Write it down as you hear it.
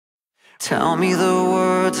Tell me the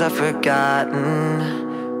words I've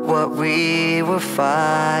forgotten, what we were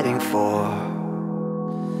fighting for.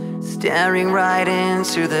 Staring right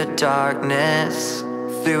into the darkness,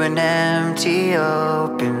 through an empty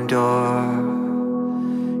open door.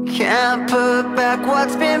 Can't put back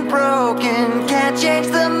what's been broken, can't change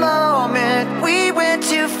the moment we went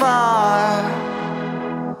too far.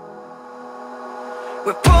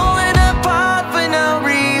 We're pulling apart for no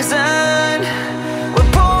reason.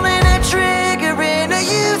 We're pulling a trigger in a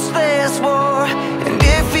useless war. And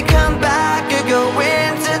if we come back or go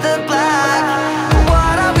into the black,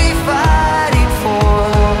 what are we fighting for?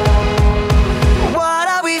 What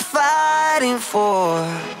are we fighting for?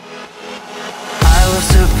 I was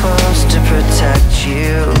supposed to protect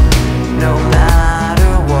you, no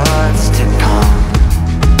matter what's to come.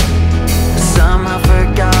 Somehow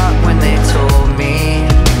forgot when they told me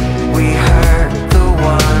we hurt the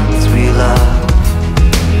ones we love.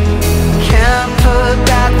 Can't put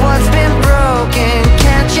back what's been broken,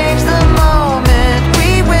 can't change the moment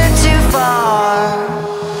we went too far.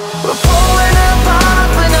 We're pulling apart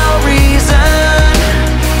for no reason.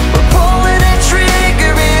 We're pulling a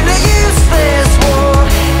trigger in a useless war.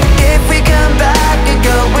 If we come back and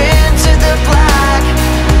go into the black,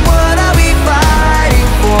 what are we fighting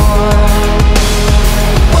for?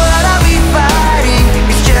 What are we fighting?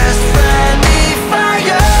 It's just friendly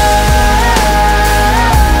fire.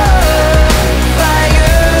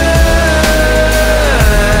 Fire.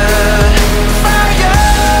 Fire.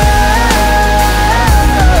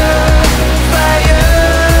 Fire.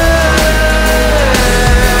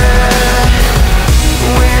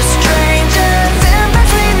 We're strangers in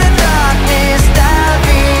between the darkness,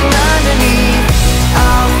 diving underneath.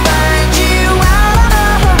 I'll find you out on the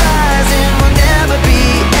horizon, we'll never be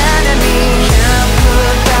enemies. Can't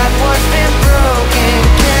put back what's been broken,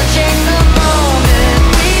 can't change the moment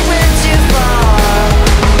we went too far.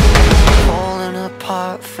 Pulling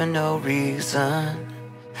apart for no reason.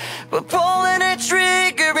 We're pulling a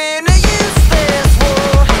trigger